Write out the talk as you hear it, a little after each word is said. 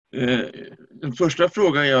Den första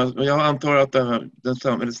frågan jag antar att det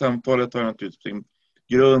samtalet har naturligtvis sin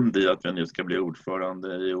grund i att vi nu ska bli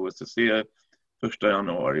ordförande i OSSE 1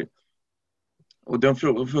 januari. Och den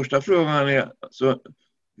första frågan är, så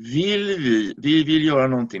vi vill göra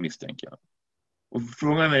någonting, misstänker jag. Och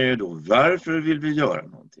frågan är ju då, varför vill vi göra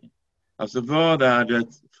någonting? Alltså vad är det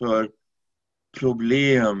för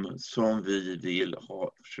problem som vi vill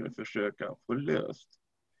försöka få löst?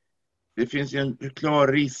 Det finns en klar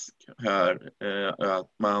risk här att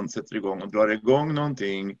man sätter igång och drar igång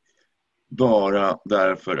någonting bara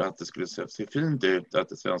därför att det skulle se fint ut att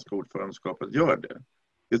det svenska ordförandeskapet gör det.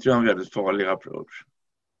 Det tror jag är en väldigt farlig approach.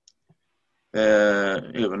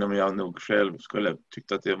 Även om jag nog själv skulle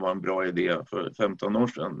tycka att det var en bra idé för 15 år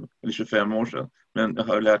sedan, eller 25 år sedan. Men jag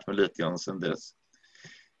har lärt mig lite grann sedan dess.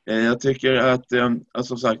 Jag tycker att,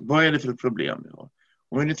 som sagt, vad är det för problem vi har?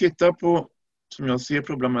 Om vi nu tittar på, som jag ser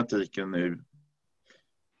problematiken nu,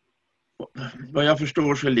 vad jag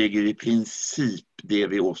förstår så ligger i princip det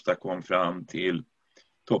vi åstadkom fram till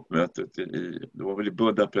toppmötet det var väl i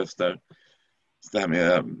Budapest där, det här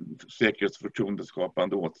med säkerhets- och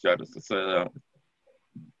förtroendeskapande åtgärder så att säga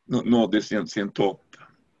nådde sin topp.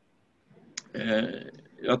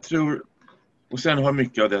 Jag tror, och sen har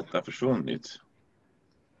mycket av detta försvunnit.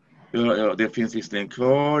 Det finns visserligen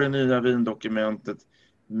kvar i nya Wiendokumentet,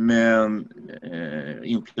 men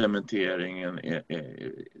implementeringen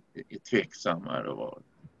är tveksammare.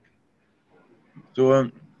 Så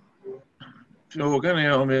frågan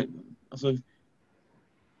är om vi, alltså,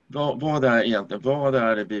 vad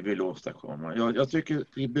är det vi vill åstadkomma? Jag tycker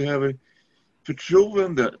vi behöver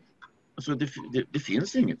förtroende. Alltså det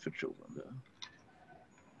finns inget förtroende.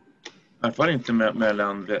 I alla fall inte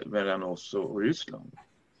mellan oss och Ryssland.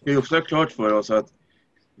 Vi är också klart för oss att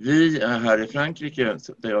vi är här i Frankrike,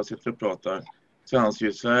 där jag sitter och pratar, så anser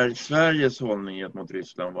ju Sveriges hållning mot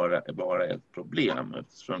Ryssland vara ett problem,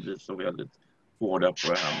 eftersom vi är så väldigt hårda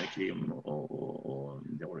på det här med Krim och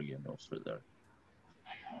Georgien och så vidare.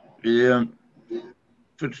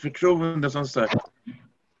 Förtroende, som sagt,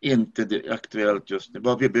 inte aktuellt just nu.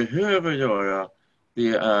 Vad vi behöver göra, det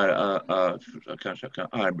är att kanske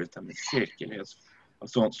arbeta med säkerhet.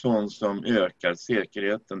 Sånt som ökar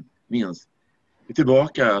säkerheten minst. Vi är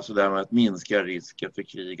tillbaka alltså där med att minska risken för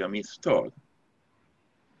krig och misstag.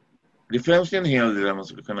 Det finns en hel del man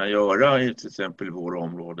skulle kunna göra i till exempel våra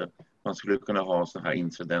område. Man skulle kunna ha så här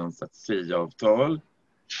incidens att SIA-avtal.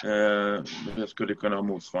 Det skulle kunna ha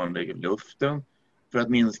motsvarande i luften för att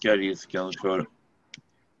minska risken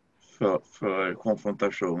för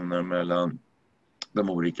konfrontationer mellan de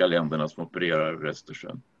olika länderna som opererar över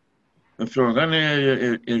Östersjön. Men frågan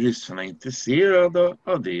är ryssarna intresserade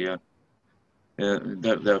av det?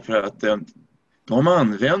 Därför att de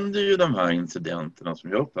använder ju de här incidenterna, som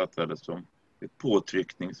jag uppfattade som ett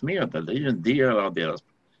påtryckningsmedel. Det är ju en del av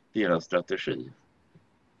deras strategi.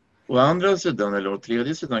 Å andra sidan, eller å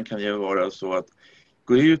tredje sidan, kan det ju vara så att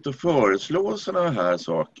gå ut och föreslå sådana här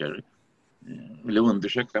saker eller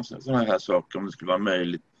undersöka sådana här saker om det skulle vara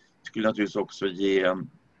möjligt. Det skulle naturligtvis också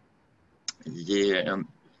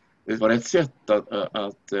vara ett sätt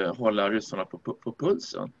att hålla ryssarna på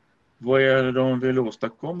pulsen. Vad är det de vill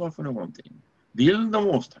åstadkomma för någonting? Vill de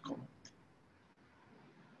åstadkomma?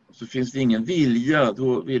 Så finns det ingen vilja,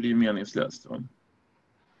 då är det ju meningslöst.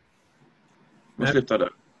 Man slutar där.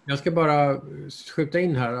 Jag ska bara skjuta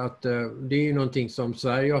in här att det är någonting som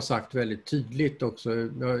Sverige har sagt väldigt tydligt också.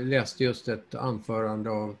 Jag läste just ett anförande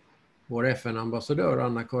av vår FN-ambassadör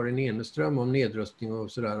Anna-Karin Eneström om nedrustning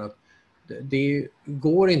och sådär, att det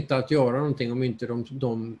går inte att göra någonting om inte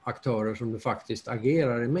de aktörer som det faktiskt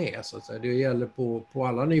agerar är med. Så att säga. Det gäller på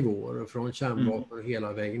alla nivåer, från kärnvapen och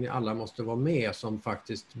hela vägen. Alla måste vara med som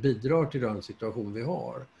faktiskt bidrar till den situation vi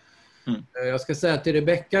har. Jag ska säga till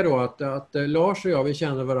Rebecka då att Lars och jag, vi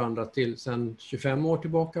känner varandra till sedan 25 år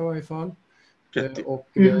tillbaka i varje fall. Och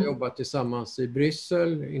vi har jobbat tillsammans i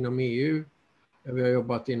Bryssel inom EU. Vi har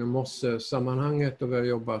jobbat inom OSSE-sammanhanget och vi har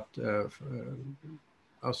jobbat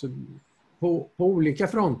alltså på olika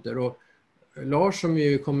fronter. Och Lars, som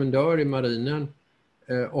är kommendör i marinen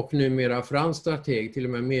och numera fransk strateg, till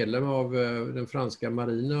och med medlem av den franska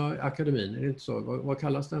marina akademin, är det inte så? Vad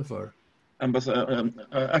kallas den för?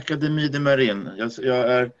 Akademi de Marine. Jag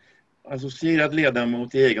är associerad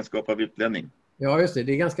ledamot i egenskap av utlänning. Ja, just det.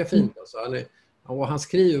 Det är ganska fint. Alltså. Han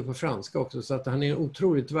skriver på franska också, så att han är en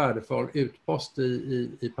otroligt värdefull utpost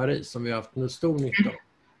i Paris som vi har haft en stor nytta av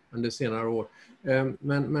under senare år.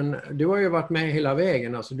 Men du har ju varit med hela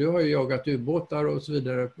vägen. Alltså, du har ju jagat ubåtar och så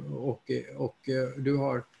vidare, och du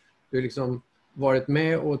har liksom varit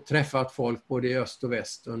med och träffat folk både i öst och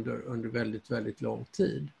väst under väldigt, väldigt lång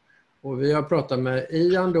tid. Och vi har pratat med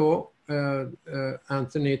Ian då,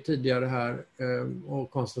 Anthony tidigare här,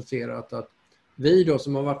 och konstaterat att vi då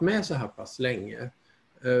som har varit med så här pass länge,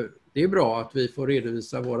 det är bra att vi får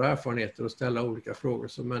redovisa våra erfarenheter och ställa olika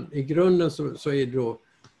frågor. Men i grunden så är det då,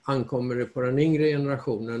 ankommer det på den yngre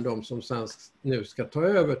generationen, de som sen nu ska ta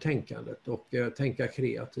över tänkandet och tänka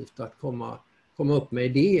kreativt, att komma upp med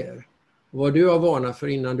idéer. Och vad du har varnat för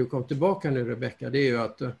innan du kom tillbaka nu, Rebecka, det är ju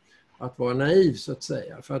att vara naiv så att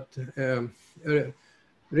säga. För att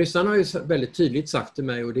ryssarna har ju väldigt tydligt sagt till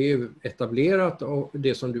mig, och det är ju etablerat, och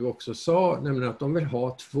det som du också sa, nämligen att de vill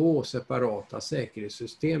ha 2 separata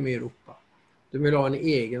säkerhetssystem i Europa. De vill ha en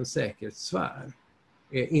egen säkerhetssfär,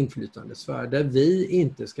 inflytandesfär, där vi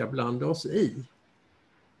inte ska blanda oss i.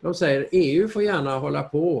 De säger EU får gärna hålla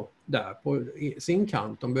på där på sin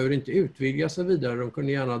kant. De behöver inte utvidga sig vidare. De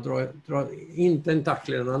kunde gärna dra in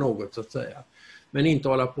tentaklerna något så att säga. Men inte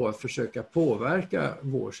hålla på att försöka påverka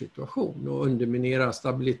vår situation och underminera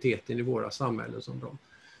stabiliteten i våra samhällen som de.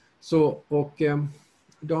 Så, och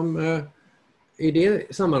i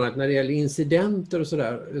det sammanhanget när det gäller incidenter och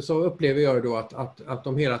sådär, så upplever jag då att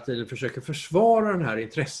de hela tiden försöker försvara den här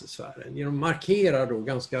intressesfären genom att markera då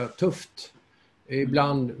ganska tufft,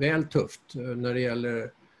 ibland väl tufft när det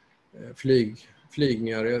gäller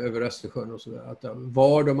flygningar över Östersjön och sådär, att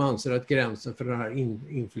var de anser att gränsen för den här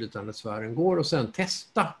inflytandesfären går, och sen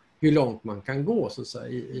testa hur långt man kan gå så att säga,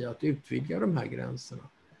 i att utvidga de här gränserna.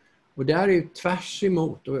 Och det här är ju tvärs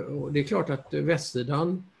emot, och det är klart att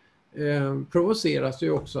västsidan provoceras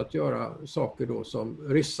ju också att göra saker då som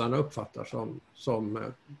ryssarna uppfattar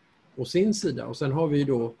som å sin sida. Och sen har vi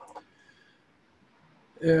då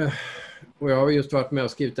och jag har just varit med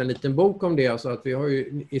och skrivit en liten bok om det, alltså att vi har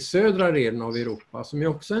ju i södra delen av Europa, som är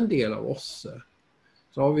också en del av OSSE,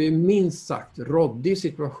 så har vi minst sagt råddig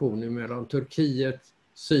situation mellan Turkiet,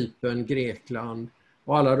 Cypern, Grekland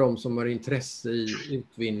och alla de som har intresse i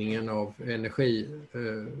utvinningen av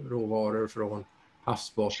energiråvaror från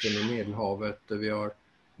havsbotten och Medelhavet.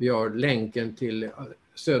 Vi har länken till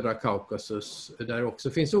södra Kaukasus, där också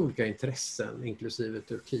finns olika intressen, inklusive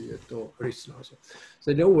Turkiet och Ryssland. Så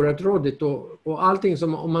det är oerhört rådigt, och allting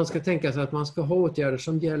som, om man ska tänka sig att man ska ha åtgärder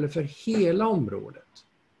som gäller för hela området,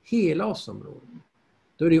 hela OSSE-området,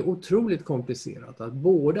 då är det otroligt komplicerat att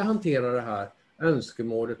både hantera det här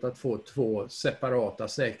önskemålet att få 2 separata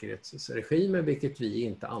säkerhetsregimer, vilket vi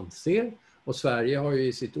inte anser. Och Sverige har ju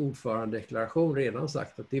i sitt ordförandedeklaration redan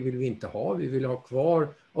sagt att det vill vi inte ha. Vi vill ha kvar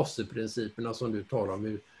OSSE-principerna som du talar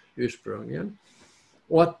om ursprungligen.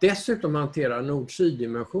 Och att dessutom hantera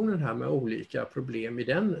nord-syd-dimensionen här med olika problem i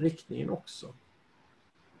den riktningen också.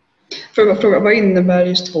 Fråga, vad innebär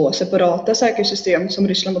just 2 separata säkerhetssystem som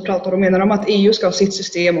Ryssland pratar om? Menar de att EU ska ha sitt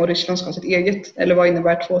system och Ryssland ska ha sitt eget? Eller vad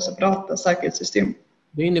innebär 2 separata säkerhetssystem?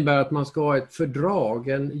 Det innebär att man ska ha ett fördrag,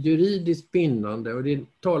 en juridiskt bindande, och det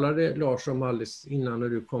talade Lars om alldeles innan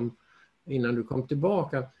du kom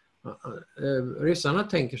tillbaka. Ryssarna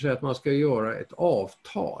tänker sig att man ska göra ett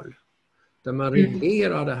avtal där man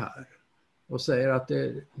reglerar det här och säger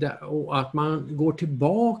att man går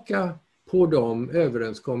tillbaka på de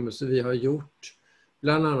överenskommelser vi har gjort,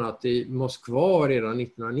 bland annat i Moskva redan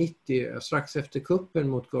 1990, strax efter kuppen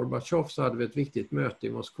mot Gorbatjov, så hade vi ett viktigt möte i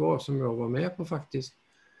Moskva som jag var med på faktiskt,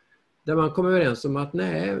 där man kom överens om att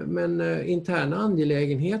nej, men interna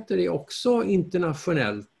angelägenheter är också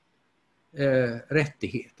internationell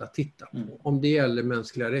rättighet att titta på, om det gäller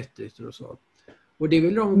mänskliga rättigheter och så. Och det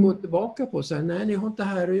vill de gå tillbaka på och säga, nej, ni har inte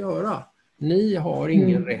här att göra. Ni har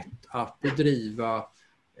ingen rätt att bedriva,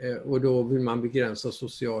 och då vill man begränsa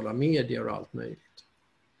sociala medier och allt möjligt.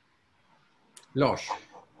 Lars?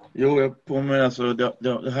 Jo, jag påminner alltså,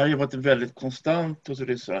 det här har varit väldigt konstant hos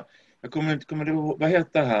ryssarna. Jag kommer ihåg, vad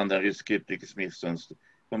heter han, den ryske utrikesministern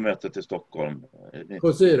på mötet i Stockholm?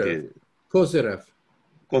 Kozyrev.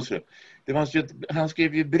 Han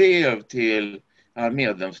skrev ju brev till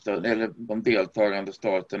eller de deltagande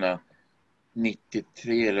staterna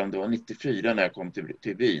 93 eller om det var 94 när jag kom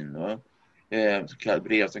till Wien.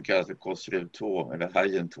 Brev som kallas för Kozyrev 2 eller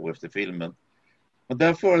Hajen 2 efter filmen. Och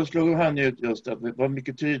där föreslog han ju just att det var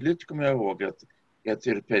mycket tydligt, kommer jag ihåg, att ett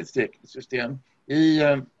europeiskt säkerhetssystem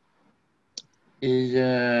i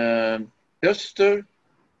öster,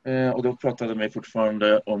 och då pratade man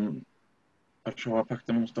fortfarande om att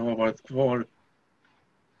Warszawapakten måste ha varit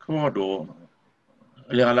kvar då,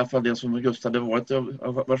 eller i alla fall det som just hade varit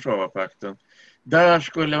av Warszawapakten.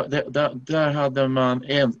 Där hade man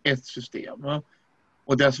ett system,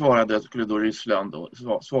 och där skulle då Ryssland då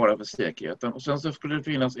svara för säkerheten, och sen så skulle det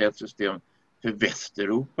finnas ett system för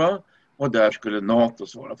Västeuropa, och där skulle NATO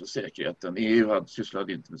svara för säkerheten. EU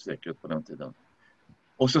sysslade inte med säkerhet på den tiden.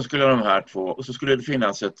 Och så skulle de här två, och så skulle det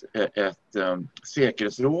finnas ett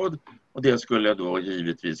säkerhetsråd, och det skulle då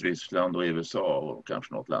givetvis Ryssland och USA och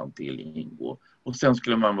kanske något land till ingå. Och sen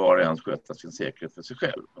skulle man var och en sköta sin säkerhet för sig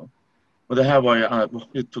själv. Och det här var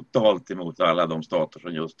ju totalt emot alla de stater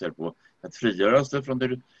som just höll på att frigöra sig från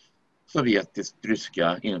det sovjetiskt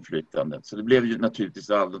ryska inflytandet. Så det blev ju naturligtvis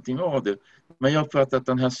allting av det. Men jag uppfattar att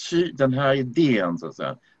den här idén, så att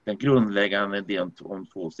säga, den grundläggande idén om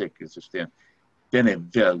två säkerhetssystem, den är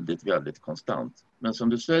väldigt, väldigt konstant. Men som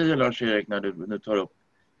du säger, Lars-Erik, när du nu tar upp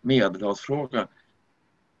Medelhavsfrågan,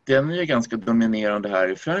 den är ju ganska dominerande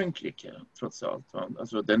här i Frankrike, trots allt.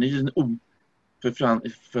 Alltså, den är ju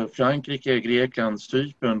för Frankrike, Grekland,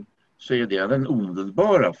 Cypern, så är det den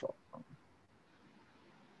omedelbara faran.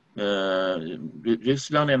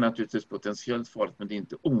 Ryssland är naturligtvis potentiellt farligt, men det är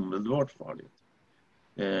inte omedelbart farligt.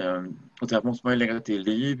 Och där måste man ju lägga till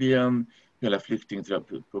Libyen, hela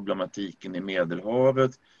flyktingproblematiken i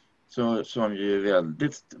Medelhavet, som ju är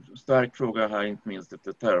väldigt stark fråga här, inte minst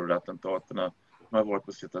efter terrorattentaterna som har varit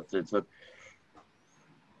på sista tid. Så att,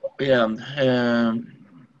 igen,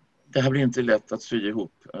 det här blir inte lätt att sy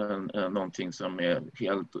ihop någonting som är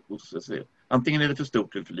helt osäkert. Antingen är det för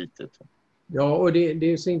stort eller för litet. Ja, och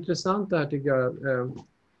det är så intressant det här, tycker jag.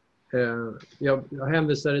 Jag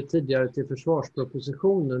hänvisade tidigare till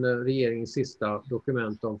försvarspropositionen, regeringens sista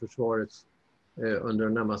dokument om försvaret under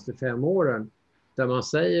de närmaste 5 åren. Där man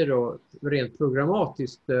säger då rent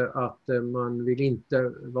programmatiskt att man vill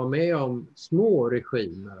inte vara med om små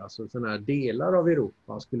regimer, alltså sådana här delar av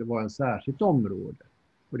Europa skulle vara en särskilt område.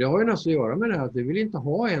 Och det har ju nästan att göra med det här att vi vill inte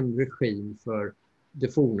ha en regim för det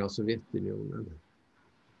forna Sovjetunionen.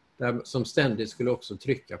 Som ständigt skulle också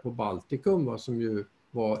trycka på Baltikum, som ju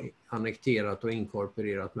var annekterat och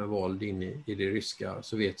inkorporerat med våld in i det ryska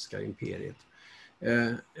sovjetiska imperiet.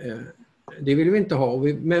 Det vill vi inte ha,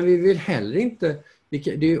 men vi vill heller inte,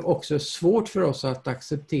 det är också svårt för oss att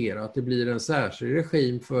acceptera att det blir en särskild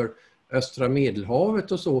regim för östra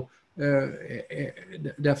Medelhavet och så.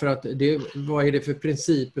 Därför att vad är det för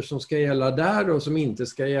principer som ska gälla där och som inte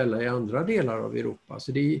ska gälla i andra delar av Europa?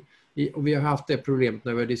 Så och vi har haft det problemet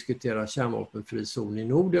när vi har diskuterat kärnvapenfri zon i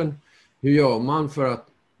Norden. Hur gör man för att,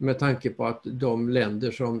 med tanke på att de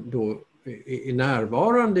länder som då är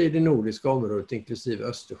närvarande i det nordiska området, inklusive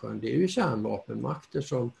Östersjön, det är ju kärnvapenmakter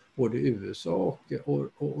som både USA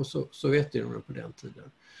och Sovjetunionen på den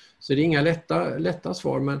tiden. Så det är inga lätta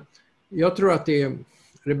svar, men jag tror att det är,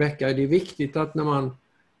 Rebecka, det är viktigt att när man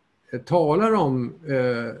talar om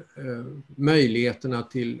möjligheterna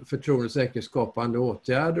till förtroende- och säkerhetsskapande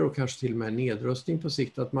åtgärder och kanske till och med nedrustning på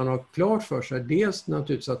sikt, att man har klart för sig dels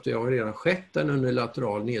naturligtvis att det har redan skett en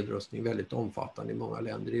unilateral nedrustning väldigt omfattande i många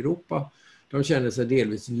länder i Europa. De känner sig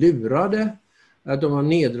delvis lurade, att de har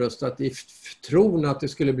nedrustat i tron att det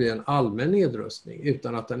skulle bli en allmän nedrustning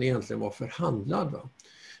utan att den egentligen var förhandlad. Va?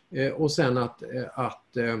 Och sen att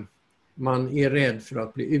man är rädd för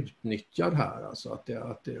att bli utnyttjad här. Alltså att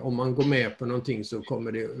om man går med på någonting så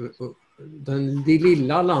kommer det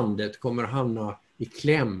lilla landet kommer hamna i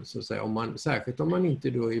kläm, så att säga, särskilt om man inte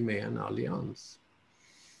då är med i en allians.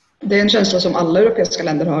 Det är en känsla som alla europeiska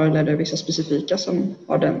länder har, eller är det vissa specifika som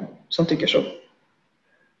har den, som tycker så?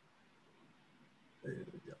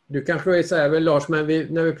 Du kanske vill säga väl, Lars, men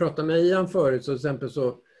när vi pratade med Ian förut, så till exempel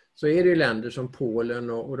så är det ju länder som Polen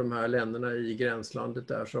och de här länderna i gränslandet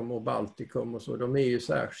där och Baltikum och så, de är ju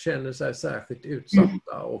känner sig särskilt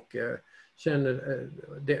utsatta och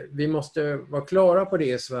vi måste vara klara på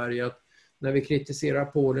det i Sverige, att när vi kritiserar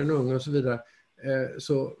Polen, Ungern och så vidare,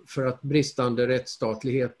 så för att bristande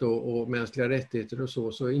rättsstatlighet och mänskliga rättigheter och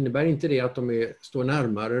så innebär inte det att de står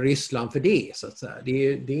närmare Ryssland för det, så att säga.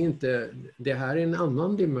 Det här är en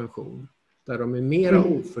annan dimension där de är mer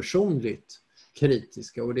oförsonligt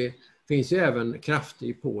kritiska, och det finns ju även krafter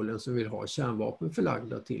i Polen som vill ha kärnvapen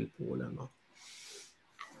förlagda till Polen.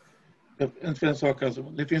 En sak, alltså,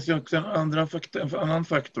 det finns ju också en annan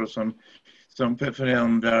faktor som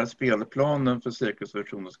förändrar spelplanen för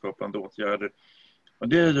säkerhetsversionskapande åtgärder. Och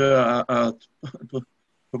det är ju att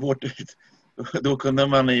på vår tid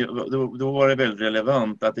då var det väldigt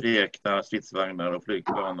relevant att räkna stridsvagnar och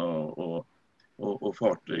flygplan och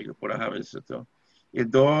fartyg på det här viset. Ja.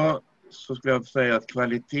 Idag så skulle jag säga att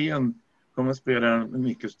kvaliteten kommer att spela en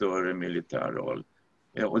mycket större militär roll.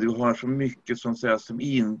 Och du har så mycket som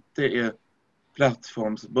inte är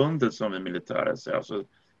plattformsbundet som vi militärer säger. Alltså,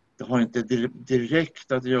 det har inte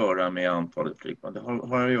direkt att göra med antalet flygplan. Det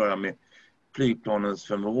har att göra med flygplanens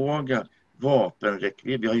förmåga,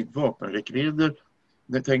 vapenräckvidd. Vi har ju vapenräckvidder.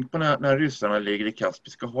 Tänk på när ryssarna ligger i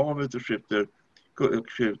Kaspiska havet och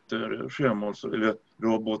skjuter sjömåls eller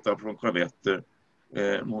robotar från korvetter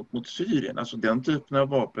mot Syrien. Alltså den typen av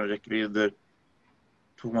vapenräckvidder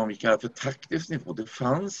på vad vi kallar för taktisk nivå, det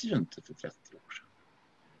fanns ju inte för 30 år sedan.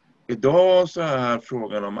 Idag så är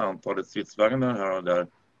frågan om antalet stridsvagnar här och där,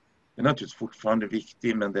 den är naturligtvis fortfarande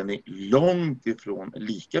viktig, men den är långt ifrån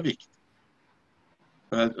lika viktig.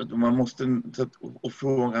 Man måste, och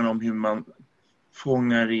frågan om hur man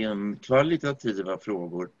fångar in kvalitativa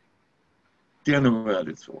frågor, det är nog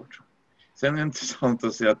väldigt svårt. Sen är det intressant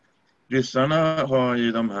att se att ryssarna har ju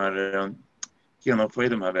genomför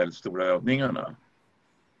de här väldigt stora övningarna.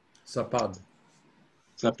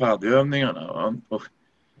 Zapad-övningarna. Och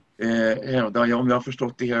hävdar, om jag har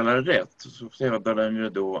förstått det hela rätt, så hävdar de ju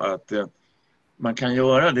då att man kan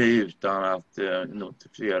göra det utan att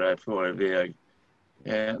notifiera i förväg,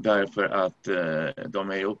 därför att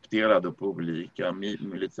de är uppdelade på olika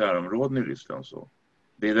militärområden i Ryssland. Så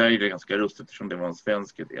det där är det ganska rustigt eftersom det var en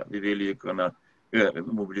svensk idé. Vi vill ju kunna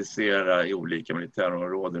mobilisera i olika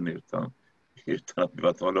militärområden utan att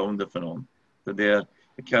behöva tala om det för någon. Så det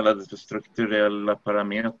kallades för strukturella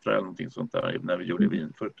parametrar eller någonting sånt där när vi gjorde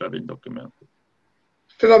första Wiendokumentet.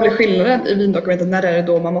 För vad blir skillnaden i Wiendokumentet? När är det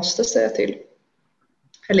då man måste säga till?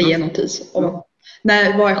 Eller ge notis?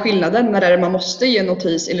 Vad är skillnaden? När är det man måste ge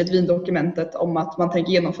notis enligt Wiendokumentet om att man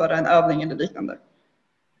tänker genomföra en övning eller liknande?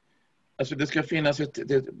 Alltså det ska finnas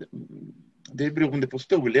det är beroende på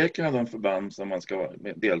storleken av de förband som man ska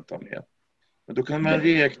delta med. Men då kan man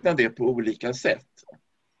räkna det på olika sätt.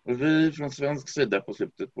 Och vi från svensk sida på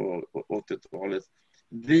slutet på 80-talet,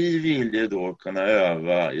 vi vill ju då kunna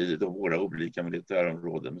öva i våra olika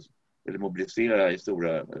militärområden eller mobilisera i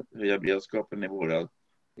stora, höja beredskapen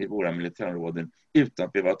i våra militärområden utan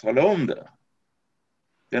att behöva tala om det.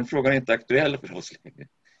 Den frågan är inte aktuell för oss längre.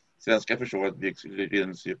 Svenska försvaret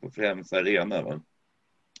ryms ju på främsta arena. Va?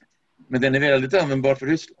 Men den är väldigt användbar för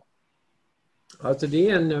Ryssland. Alltså det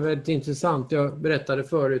är väldigt intressant. Jag berättade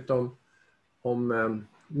förut om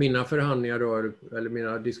mina förhandlingar då, eller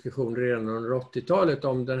mina diskussioner redan under 80-talet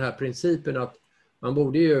om den här principen att man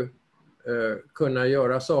borde ju kunna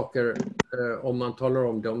göra saker om man talar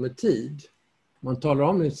om dem med tid. Man talar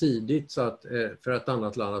om det tidigt så att, för ett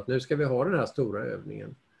annat land att nu ska vi ha den här stora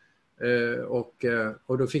övningen.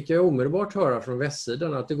 Och då fick jag omedelbart höra från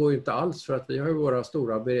västsidan att det går ju inte alls för att vi har ju våra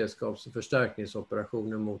stora beredskaps- och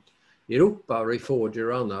förstärkningsoperationer mot Europa, Reforger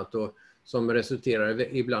och annat som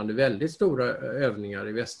resulterar ibland i väldigt stora övningar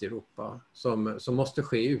i Västeuropa som måste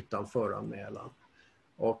ske utan föranmälan.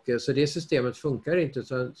 Och så det systemet funkar inte.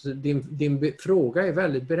 Så din fråga är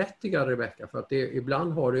väldigt berättigad, Rebecka, för att det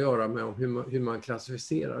ibland har att göra med hur man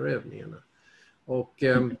klassificerar övningarna. Och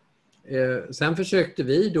sen försökte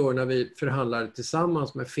vi då när vi förhandlade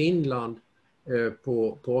tillsammans med Finland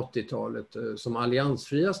på 80-talet som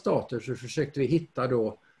alliansfria stater, så försökte vi hitta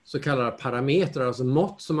då så kallade parametrar, alltså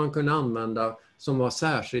mått som man kunde använda som var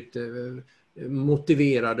särskilt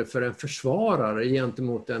motiverade för en försvarare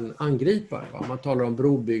gentemot en angripare. Va? Man talar om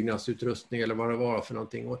brobyggnadsutrustning eller vad det var för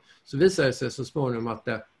någonting. Och så visade det sig så småningom att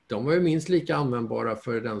de var ju minst lika användbara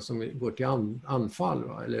för den som går till anfall.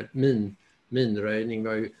 Va? Eller minröjning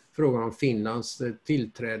var ju frågan om Finlands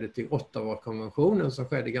tillträde till Ottawa-konventionen som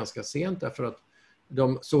skedde ganska sent därför att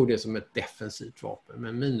de såg det som ett defensivt vapen.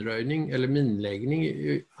 Men minröjning eller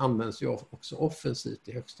minläggning används ju också offensivt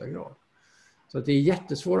i högsta grad. Så att det är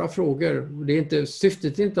jättesvåra frågor.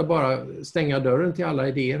 Syftet är inte bara stänga dörren till alla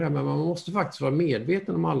idéer, men man måste faktiskt vara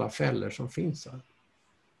medveten om alla fällor som finns här.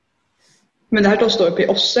 Men det här då står upp i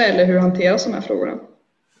OSSE, eller hur hanteras de här frågorna?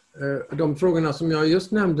 De frågorna som jag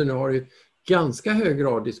just nämnde nu har ju ganska hög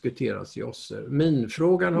grad diskuterats i OSSE.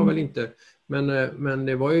 Minfrågan har väl inte, men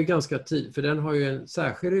det var ju ganska tidigt, för den har ju en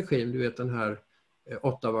särskild regim, du vet den här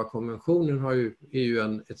Ottawa-konventionen är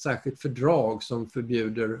ju ett särskilt fördrag som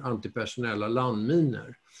förbjuder antipersonella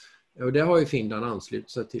landminor. Och det har ju Finland anslutit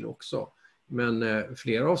sig till också. Men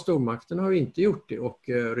flera av stormakterna har ju inte gjort det och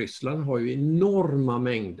Ryssland har ju enorma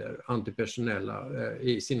mängder antipersonella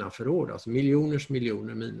i sina förråd. Alltså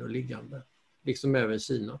miljoner minor liggande. Liksom även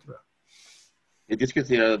Kina tror jag. Vi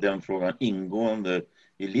diskuterade den frågan ingående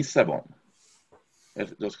i Lissabon.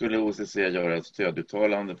 Då skulle OSSE göra ett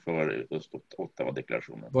stöduttalande för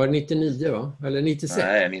Ottawa-deklarationen. Var det 99 va? Eller 96?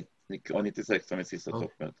 Nej, 96 var det sista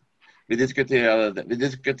toppmötet. Vi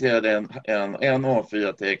diskuterade en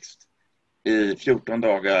A4-text i 14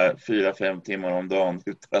 dagar, 4-5 timmar om dagen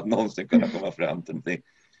utan att någonsin kunna komma fram till någonting.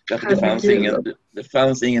 Därför det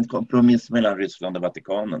fanns ingen kompromiss mellan Ryssland och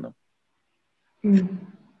Vatikanen.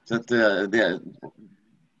 Så att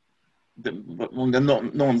om det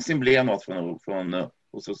någonsin blev något från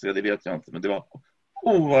OSSE, det vet jag inte, men det var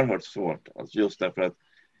oerhört svårt. Alltså just därför att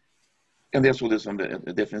En del såg det som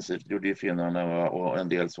defensivt, gjorde ju finnarna, och en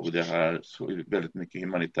del såg det här så väldigt mycket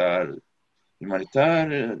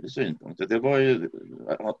humanitär synpunkt. Det var ju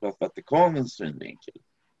Vatikanens synvinkel.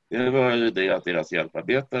 Det var ju det att deras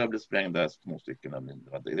hjälparbetare blev sprängda, 2 stycken av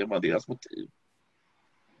mindre. Det var deras motiv.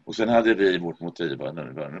 Och sen hade vi vårt motiv, vad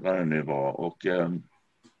det nu var.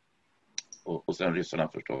 Och sen ryssarna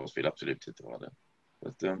förstås ville absolut inte ha det.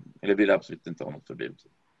 Eller ville absolut inte ha något förbud.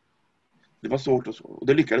 Det var svårt och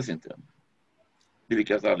det lyckades inte. Det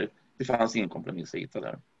lyckades aldrig. Det fanns ingen kompromiss att hitta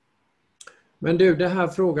där. Men du, det här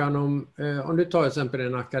frågan om du tar till exempel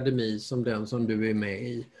en akademi som den som du är med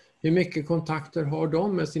i. Hur mycket kontakter har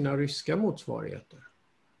de med sina ryska motsvarigheter?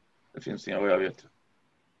 Det finns inga, vad jag vet.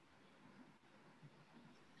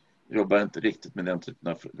 Vi jobbar inte riktigt med den typen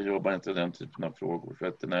av frågor. För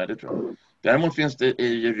att, nej, det tror jag. Däremot finns det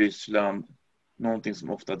i Ryssland någonting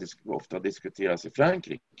som ofta diskuteras i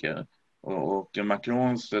Frankrike. Och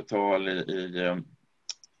Macrons tal i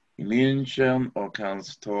München och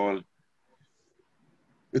hans tal,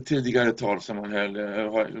 ett tidigare tal som han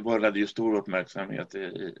höll, vållade ju stor uppmärksamhet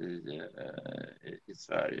i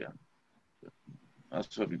Sverige.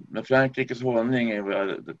 Alltså, med Frankrikes hållning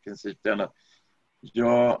är i princip den att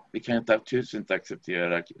vi kan inte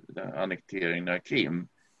acceptera annekteringen av Krim,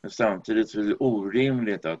 men samtidigt så är det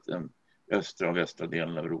orimligt att den östra och västra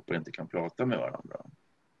delen av Europa inte kan prata med varandra.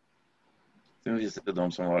 Sen finns det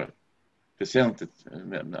de som har väsentligt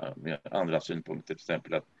med andra synpunkter, till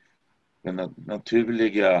exempel att den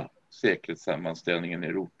naturliga säkerhetssammanställningen i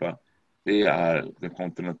Europa, det är den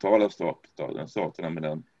kontinentala staterna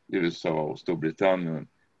mellan USA och Storbritannien,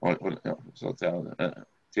 så att säga,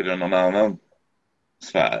 till någon annan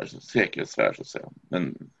säkerhetssfär så att säga.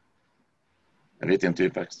 Men jag vet inte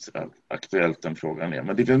hur aktuellt den frågan är,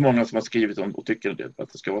 men det finns många som har skrivit om och tycker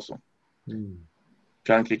att det ska vara så.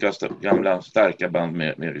 Frankrike har gamla starka band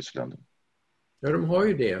med Ryssland. Ja, de har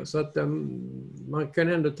ju det. Så att man kan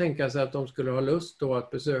ändå tänka sig att de skulle ha lust då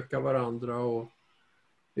att besöka varandra och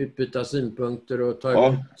utbyta synpunkter och ta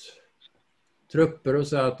emot trupper och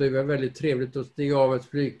så, att det är väldigt trevligt att stiga av ett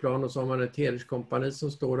flygplan och så har man ett hederskompani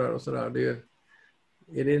som står där och sådär.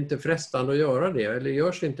 Är det inte frestande att göra det, eller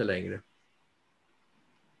görs det inte längre?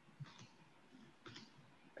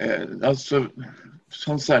 Alltså,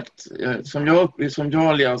 som sagt, som jag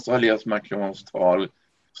har läst Macrons tal,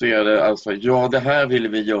 så är det alltså, det här vill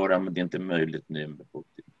vi göra, men det är inte möjligt nu med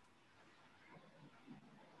Putin.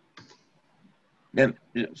 Men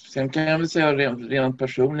sen kan jag väl säga rent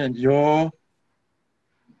personligen,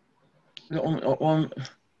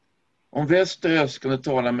 om väst och öst kunde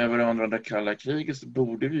tala med varandra under kalla kriget, så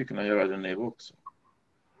borde vi kunna göra det nu också.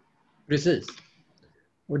 Precis.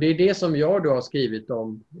 Och det är det som jag då har skrivit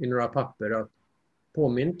om i några papper, att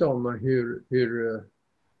påminna om hur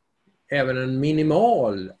även en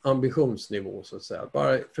minimal ambitionsnivå så att säga,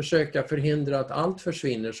 bara försöka förhindra att allt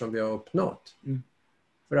försvinner som vi har uppnått.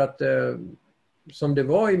 För att som det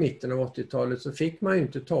var i mitten av 80-talet så fick man ju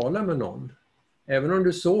inte tala med någon. Även om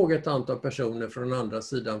du såg ett antal personer från andra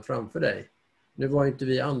sidan framför dig. Nu var inte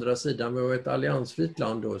vi andra sidan, vi var ett alliansfritt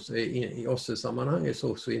land då, så i OSSE-sammanhang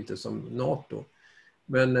så inte som NATO.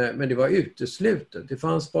 Men det var uteslutet. Det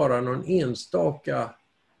fanns bara någon enstaka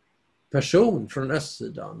person från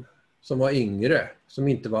östsidan som var yngre, som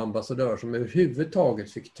inte var ambassadör, som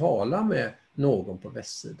överhuvudtaget fick tala med någon på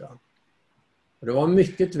västsidan. Och det var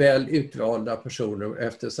mycket väl utvalda personer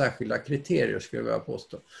efter särskilda kriterier, skulle jag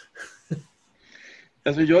påstå.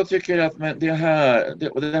 Alltså jag tycker att det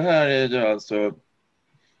här är ju alltså, jag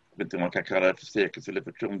vet inte om man kan kalla det för säkerhets- eller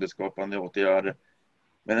förtroendeskapande åtgärder.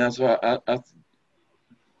 Men alltså att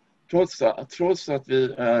trots att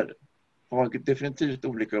vi har definitivt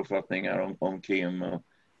olika uppfattningar om Krim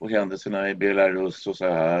och händelserna i Belarus och så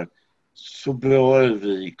här, så bör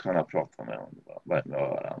vi kunna prata med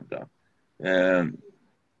varandra.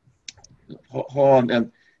 Ha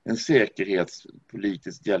en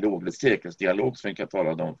säkerhetspolitisk dialog, eller säkerhetsdialog som vi kan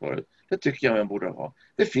tala om förut. Det tycker jag man borde ha.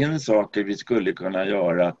 Det finns saker vi skulle kunna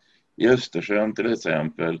göra i Östersjön till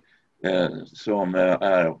exempel, som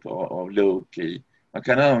är av low key. Man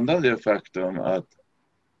kan använda det faktum att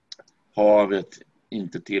havet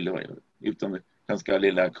inte tillhör, utan det ganska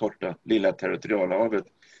lilla territorialhavet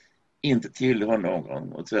inte tillhör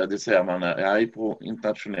någon. Och det säger man är på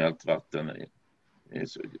internationellt vatten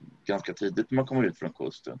ganska tidigt när man kommer ut från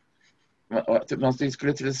kusten. Man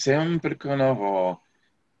skulle till exempel kunna ha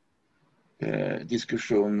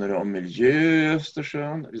diskussioner om miljö i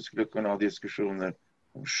Östersjön. Vi skulle kunna ha diskussioner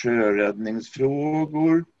om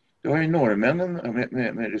sjöräddningsfrågor. Det har ju norrmännen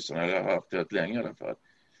med ryssarna haft rätt länge i alla fall.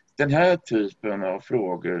 Den här typen av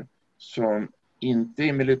frågor som inte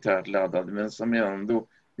är militärt laddade men som ändå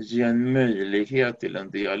ge en möjlighet till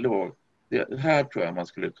en dialog. Det här tror jag man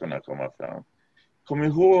skulle kunna komma fram. Kom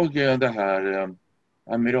ihåg det här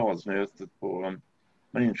amiralsmötet på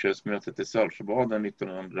marinchefsmötet i Saltsjöbaden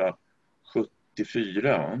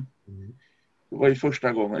 1974. Det var ju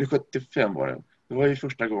första gången, eller 75 var det. Det var ju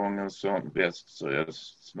första gången som väst och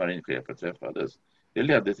öst marinchefer träffades. Det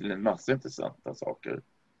ledde till en massa intressanta saker.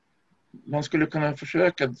 Man skulle kunna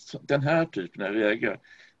försöka den här typen av vägar.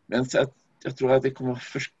 Men så att jag tror att det kommer att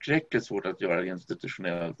förskräckligt svårt att göra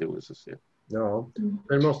institutionellt i OSSE. Ja,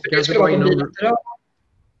 men måste det kanske skulle vara vara inom...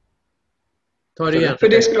 Ta det igen. För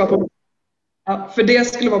det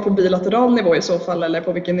skulle vara på bilateral nivå i så fall, eller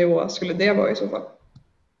på vilken nivå skulle det vara i så fall?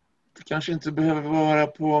 Det kanske inte behöver vara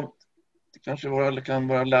på... Det kanske kan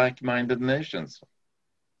vara like-minded nations.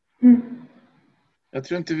 Jag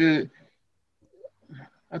tror inte vi...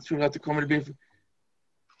 Jag tror att det kommer att bli...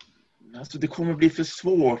 Alltså det kommer att bli för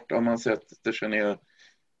svårt om man sätter sig ner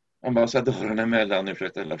ambassadörerna emellan,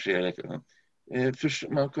 ursäkta Lars-Erik.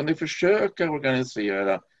 Man kunde försöka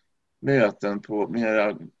organisera möten på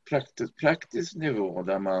mer praktisk nivå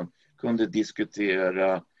där man kunde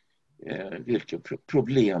diskutera vilka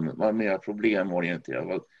problem, var mer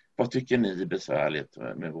problemorienterade. Vad tycker ni är besvärligt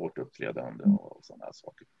med vårt uppträdande och sådana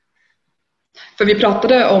saker. För vi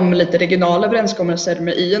pratade om lite regionala överenskommelser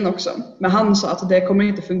med Ian också. Men han sa att det kommer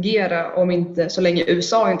inte fungera om inte, så länge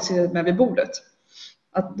USA inte sitter med vid bordet.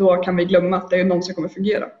 Att då kan vi glömma att det är någon som kommer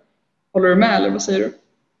fungera. Håller du med eller vad säger du?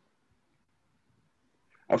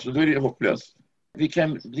 Alltså då är det hopplöst. Vi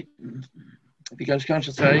kanske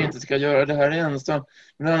Sverige inte ska göra det här ensam.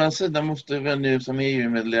 Men å andra sidan måste väl nu som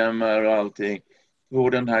EU-medlemmar och allting få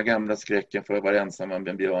den här gamla skräcken för att vara ensam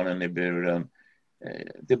med björnen i buren.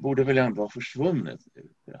 Det borde väl ändå ha försvunnit.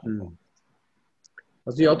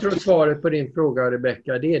 Alltså jag tror svaret på din fråga,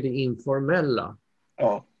 Rebecka, det är det informella.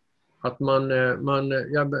 Ja. Att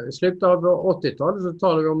i slutet av 80-talet så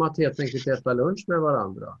talade vi om att helt enkelt äta lunch med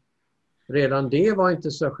varandra. Redan det var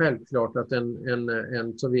inte så självklart att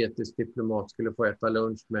en sovjetisk diplomat skulle få äta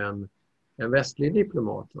lunch med en västlig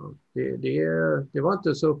diplomat. Det var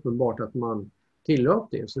inte så uppenbart att man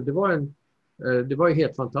tillåt det. Så det var ju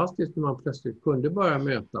helt fantastiskt när man plötsligt kunde börja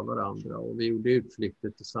möta varandra och vi gjorde utflykter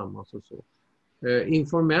tillsammans och så.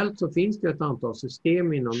 Informellt så finns det ett antal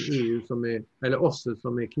system inom EU eller OSSE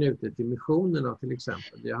som är knutet till missionerna till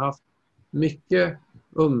exempel. Vi har haft mycket,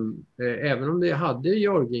 även om det hade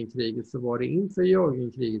Georgienkriget så var det inför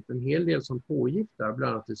Georgienkriget en hel del som pågick där,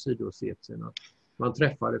 bland annat i Sydossetien. Att man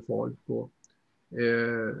träffade folk på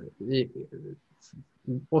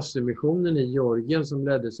OSSE-missionen i Georgien som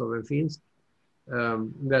leddes av en finsk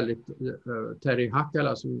Terry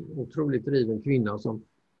Hakala, som otroligt driven kvinna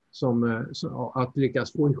som att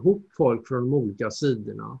lyckas få ihop folk från de olika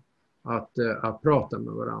sidorna att prata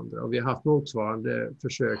med varandra. Och vi har haft motsvarande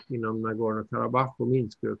försök inom Nagorno-Karabach och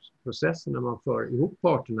Minskgruppsprocessen när man för ihop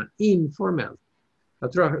parterna informellt.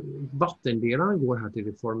 Jag tror att vattendelarna går här till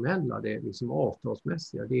det formella, det är liksom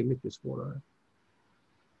avtalsmässiga, det är mycket svårare.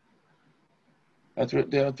 Jag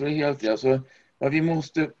tror helt alltså, vi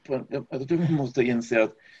måste inse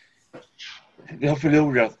att vi har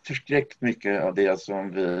förlorat förskräckt mycket av det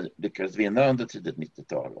som vi lyckades vinna under tidigt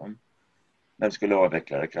 90-tal. När vi skulle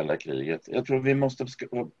avveckla det kalla kriget. Jag tror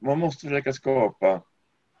man måste försöka skapa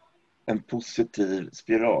en positiv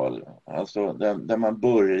spiral. Alltså där man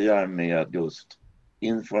börjar med just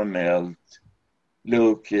informellt,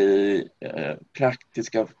 low-key,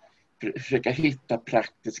 försöka hitta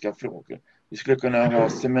praktiska frågor. Vi skulle kunna ha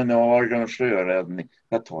seminarier om sjöräddning,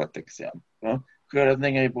 för att ta ett exempel. Ja?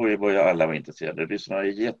 Sjöräddning i början alla var intresserade. Ryssland har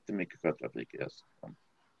jättemycket sjötrafik i Östersjön.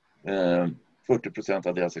 40%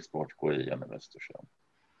 av deras export går igenom Östersjön.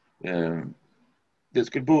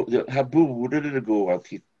 Här borde det gå att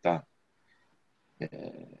hitta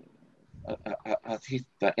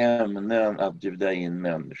ämnen att bjuda in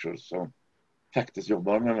människor som faktiskt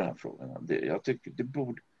jobbar med de här frågorna. Jag tycker det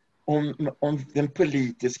borde, om den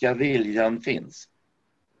politiska viljan finns.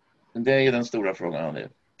 Det är den stora frågan.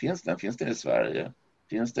 Finns den i Sverige?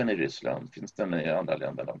 Finns den i Ryssland? Finns den i andra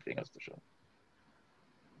länder omkring Östersjön?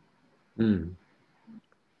 Mm.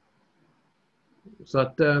 Så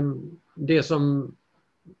att det som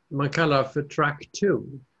man kallar för track 2,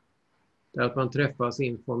 det är att man träffas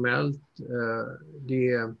informellt.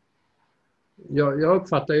 Jag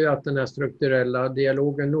uppfattar ju att den här strukturella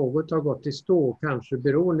dialogen något har gått i stå, kanske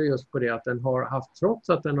beroende just på det att den har haft, trots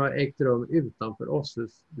att den har ägt rum utanför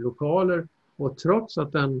OSSEs lokaler och trots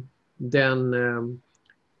att den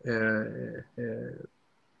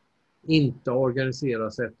inte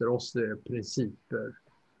organiseras efter OSSE-principer,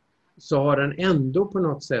 så har den ändå på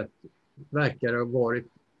något sätt verkar ha varit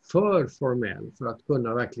för formell för att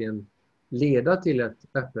kunna verkligen leda till ett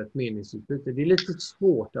öppet meningsutbyte. Det är lite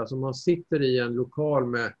svårt, alltså man sitter i en lokal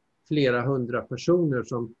med flera hundra personer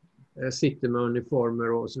som sitter med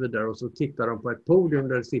uniformer och så vidare och så tittar de på ett podium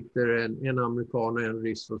där det sitter en amerikan och en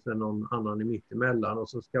ryss och sen någon annan i mittemellan och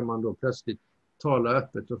så ska man då plötsligt tala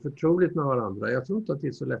öppet och förtroligt med varandra. Jag tror inte att det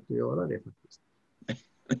är så lätt att göra det faktiskt.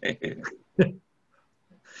 Nej,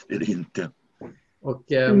 det är det inte. Och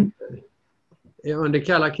under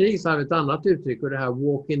kalla krig så hade vi ett annat uttryck och det här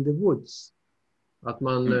walk in the woods. Att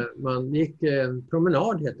man gick en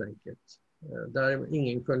promenad helt enkelt. Där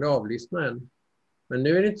ingen kunde avlyssna en. Men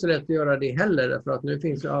nu är det inte så lätt att göra det heller för att nu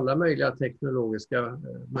finns ju alla möjliga teknologiska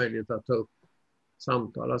möjligheter att ta upp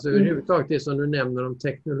samtal. Alltså överhuvudtaget det som du nämner om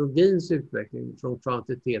teknologins utveckling från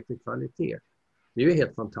kvantitet till kvalitet. Det är ju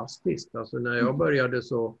helt fantastiskt. Alltså när jag började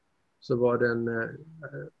så var den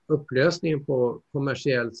upplösningen på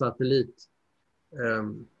kommersiell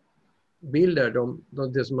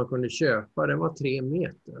satellitbilder, det som man kunde köpa, den var 3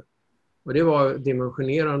 meter. Och det var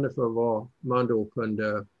dimensionerande för vad man då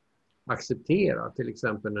kunde acceptera, till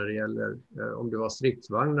exempel när det gäller om det var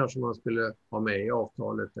stridsvagnar som man skulle ha med i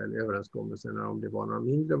avtalet eller överenskommelsen, eller om det var några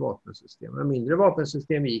mindre vapensystem. Men mindre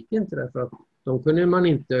vapensystem gick inte därför att de kunde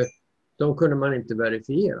man inte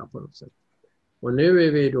verifiera på något sätt. Och nu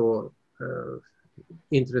är vi då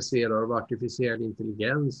intresserade av artificiell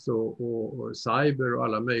intelligens och cyber och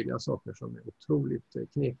alla möjliga saker som är otroligt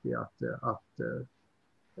knepiga att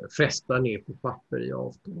fästa ner på papper i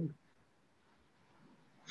avtal.